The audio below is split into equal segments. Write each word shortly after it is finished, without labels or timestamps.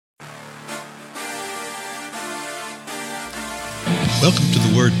Welcome to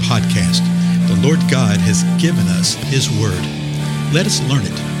the Word Podcast. The Lord God has given us His Word. Let us learn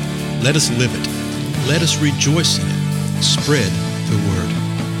it. Let us live it. Let us rejoice in it. Spread the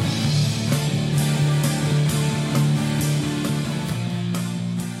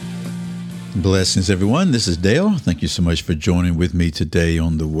Word. Blessings, everyone. This is Dale. Thank you so much for joining with me today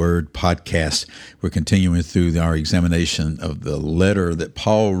on the Word Podcast. We're continuing through our examination of the letter that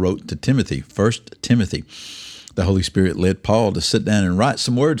Paul wrote to Timothy, 1 Timothy. The Holy Spirit led Paul to sit down and write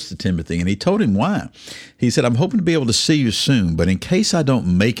some words to Timothy, and he told him why. He said, I'm hoping to be able to see you soon, but in case I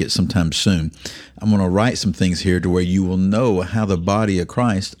don't make it sometime soon, I'm going to write some things here to where you will know how the body of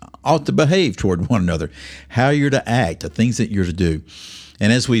Christ ought to behave toward one another, how you're to act, the things that you're to do.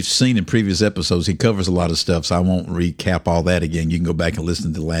 And as we've seen in previous episodes, he covers a lot of stuff, so I won't recap all that again. You can go back and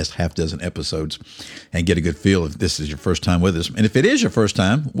listen to the last half dozen episodes and get a good feel if this is your first time with us. And if it is your first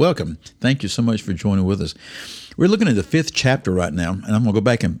time, welcome. Thank you so much for joining with us. We're looking at the 5th chapter right now, and I'm going to go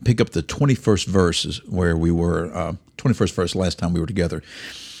back and pick up the 21st verses where we were, 21st verse last time we were together.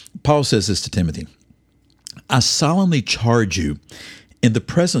 Paul says this to Timothy, I solemnly charge you in the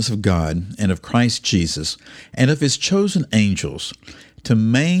presence of God and of Christ Jesus and of his chosen angels to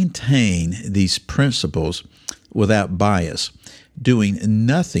maintain these principles without bias, doing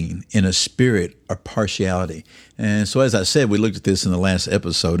nothing in a spirit of partiality. And so, as I said, we looked at this in the last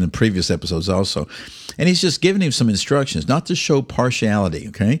episode and previous episodes also. And he's just giving him some instructions not to show partiality,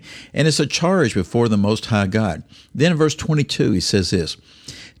 okay? And it's a charge before the Most High God. Then in verse 22, he says this,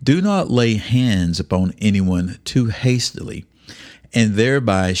 do not lay hands upon anyone too hastily, and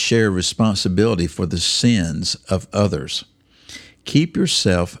thereby share responsibility for the sins of others. Keep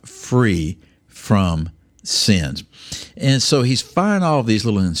yourself free from sins. And so he's firing all of these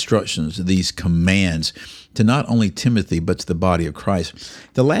little instructions, these commands to not only Timothy, but to the body of Christ.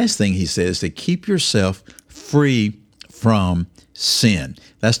 The last thing he says, to keep yourself free from sin.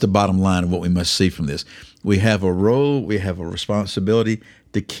 That's the bottom line of what we must see from this. We have a role, we have a responsibility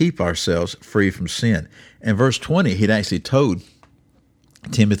to keep ourselves free from sin. In verse 20, he'd actually told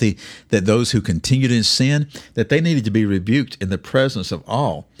Timothy that those who continued in sin, that they needed to be rebuked in the presence of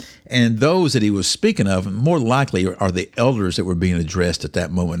all. And those that he was speaking of, more likely are the elders that were being addressed at that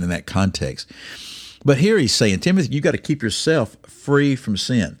moment in that context. But here he's saying, Timothy, you got to keep yourself free from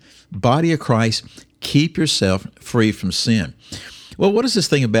sin. Body of Christ, keep yourself free from sin. Well, what is this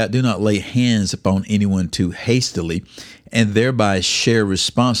thing about do not lay hands upon anyone too hastily and thereby share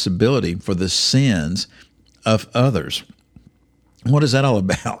responsibility for the sins of others? What is that all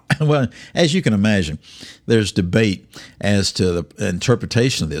about? Well, as you can imagine, there's debate as to the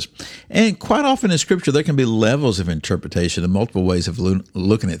interpretation of this. And quite often in Scripture, there can be levels of interpretation and multiple ways of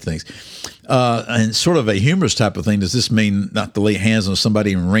looking at things. And sort of a humorous type of thing, does this mean not to lay hands on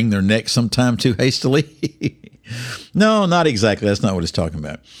somebody and wring their neck sometime too hastily? No, not exactly. That's not what it's talking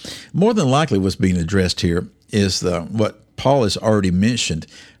about. More than likely what's being addressed here is what Paul has already mentioned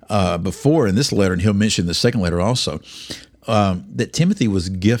before in this letter, and he'll mention in the second letter also. That Timothy was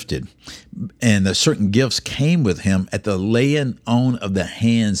gifted, and that certain gifts came with him at the laying on of the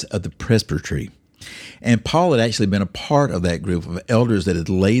hands of the presbytery. And Paul had actually been a part of that group of elders that had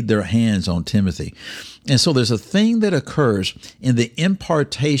laid their hands on Timothy. And so there's a thing that occurs in the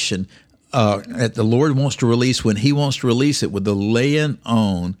impartation that the Lord wants to release when he wants to release it with the laying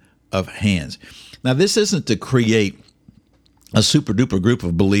on of hands. Now, this isn't to create a super duper group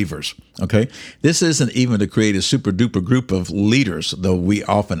of believers, okay? This isn't even to create a super duper group of leaders, though we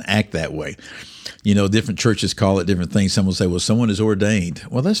often act that way. You know, different churches call it different things. Some will say, well, someone is ordained.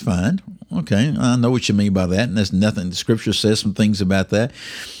 Well, that's fine. Okay, I know what you mean by that, and there's nothing. The Scripture says some things about that.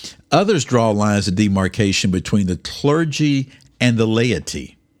 Others draw lines of demarcation between the clergy and the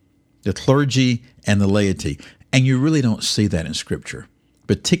laity. The clergy and the laity. And you really don't see that in Scripture,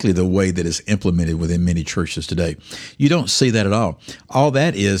 particularly the way that it's implemented within many churches today. You don't see that at all. All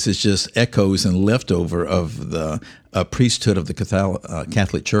that is just echoes and leftover of the priesthood of the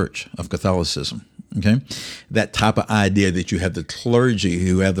Catholic Church, of Catholicism. Okay, that type of idea that you have the clergy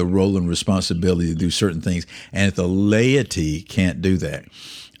who have the role and responsibility to do certain things, and if the laity can't do that.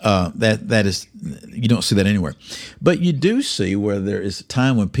 That is, you don't see that anywhere. But you do see where there is a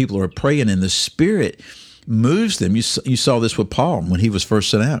time when people are praying and the Spirit moves them. You saw this with Paul when he was first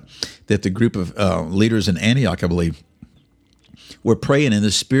sent out, that the group of leaders in Antioch, I believe, were praying and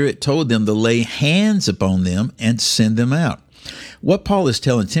the Spirit told them to lay hands upon them and send them out. What Paul is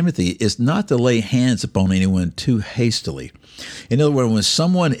telling Timothy is not to lay hands upon anyone too hastily. In other words, when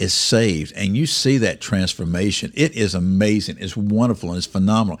someone is saved and you see that transformation, it is amazing, it's wonderful, and it's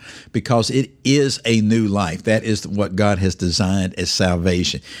phenomenal because it is a new life. That is what God has designed as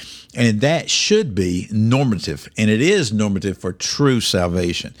salvation. And that should be normative. And it is normative for true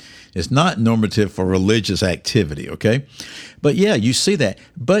salvation. It's not normative for religious activity, okay? But yeah, you see that.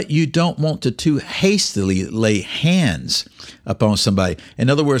 But you don't want to too hastily lay hands upon somebody. In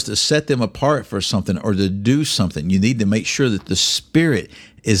other words, to set them apart for something or to do something. You need to make sure that the Spirit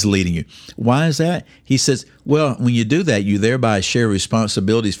is leading you. Why is that? He says, well, when you do that, you thereby share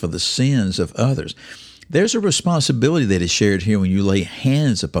responsibilities for the sins of others. There's a responsibility that is shared here when you lay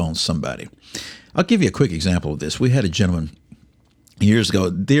hands upon somebody. I'll give you a quick example of this. We had a gentleman years ago,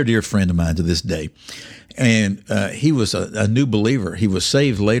 dear friend of mine to this day, and he was a new believer. He was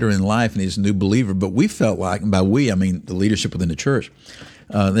saved later in life, and he's a new believer. But we felt like, and by we, I mean the leadership within the church,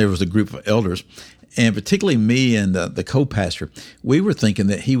 there was a group of elders, and particularly me and the co-pastor, we were thinking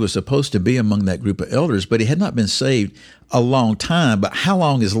that he was supposed to be among that group of elders, but he had not been saved a long time. But how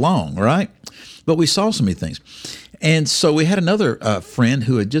long is long, right? But we saw so many things. And so we had another friend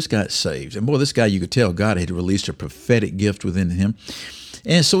who had just got saved. And boy, this guy, you could tell God had released a prophetic gift within him.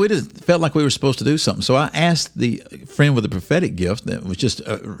 And so it felt like we were supposed to do something. So I asked the friend with the prophetic gift that was just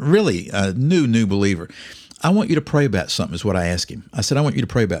really a new believer, I want you to pray about something is what I asked him. I said, I want you to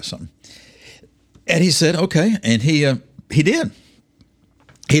pray about something. And he said, okay. And he did.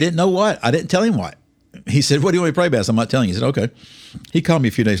 He didn't know what. I didn't tell him what. He said, what do you want me to pray about? So I'm not telling you. He said, okay. He called me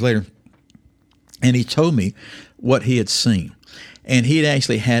a few days later. And he told me what he had seen. And he had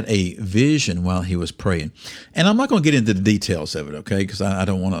actually had a vision while he was praying. And I'm not going to get into the details of it, okay, because I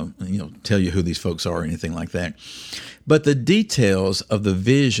don't want to tell you who these folks are or anything like that. But the details of the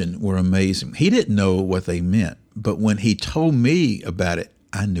vision were amazing. He didn't know what they meant. But when he told me about it,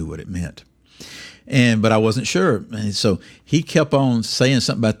 I knew what it meant. But I wasn't sure. And so he kept on saying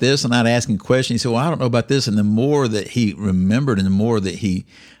something about this, and I'd ask him questions. He said, well, I don't know about this. And the more that he remembered and the more that he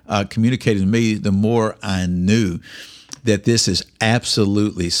communicated to me, the more I knew that this is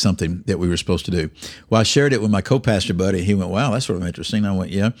absolutely something that we were supposed to do. Well, I shared it with my co-pastor buddy. He went, wow, that's sort of interesting. I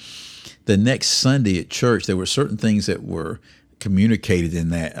went, yeah. The next Sunday at church, there were certain things that were communicated in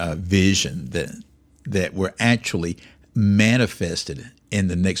that vision that were actually manifested in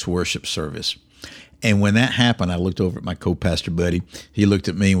the next worship service. And when that happened, I looked over at my co-pastor buddy. He looked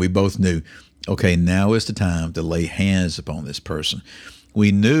at me, and we both knew, okay, now is the time to lay hands upon this person.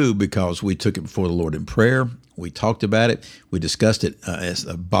 We knew because we took it before the Lord in prayer. We talked about it. We discussed it as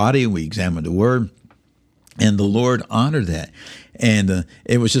a body. We examined the Word. And the Lord honored that. And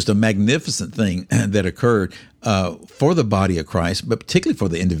it was just a magnificent thing that occurred for the body of Christ, but particularly for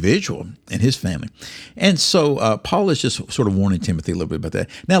the individual and his family. And so Paul is just sort of warning Timothy a little bit about that.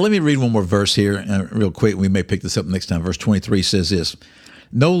 Now, let me read one more verse here real quick. We may pick this up next time. Verse 23 says this,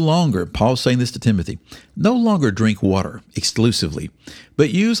 no longer, Paul's saying this to Timothy, no longer drink water exclusively,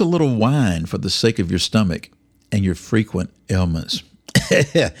 but use a little wine for the sake of your stomach and your frequent ailments.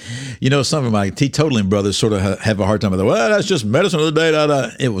 Some of my teetotaling brothers sort of have a hard time with that. Well, that's just medicine of the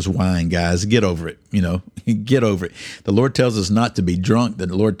day. It was wine, guys. Get over it. Get over it. The Lord tells us not to be drunk. The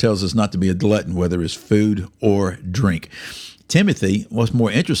Lord tells us not to be a glutton, whether it's food or drink. Timothy, what's more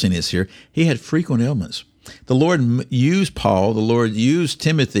interesting is here, he had frequent ailments. The Lord used Paul, the Lord used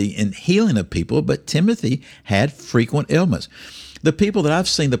Timothy in healing of people, but Timothy had frequent ailments. The people that I've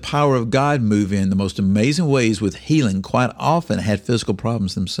seen the power of God move in the most amazing ways with healing quite often had physical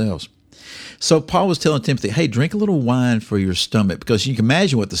problems themselves. So Paul was telling Timothy, hey, drink a little wine for your stomach, because you can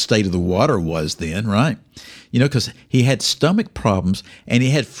imagine what the state of the water was then, right? Because he had stomach problems and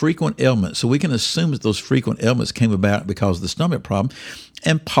he had frequent ailments. So we can assume that those frequent ailments came about because of the stomach problem.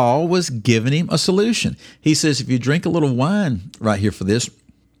 And Paul was giving him a solution. He says, if you drink a little wine right here for this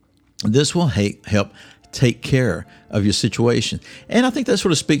will help take care of your situation. And I think that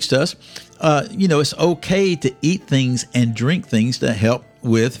sort of speaks to us. It's okay to eat things and drink things to help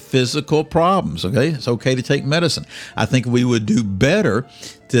with physical problems, okay? It's okay to take medicine. I think we would do better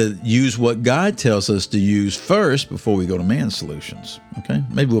to use what God tells us to use first before we go to man's solutions, okay?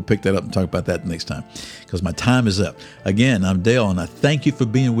 Maybe we'll pick that up and talk about that next time, because my time is up. Again, I'm Dale, and I thank you for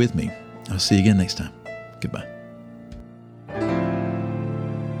being with me. I'll see you again next time. Goodbye.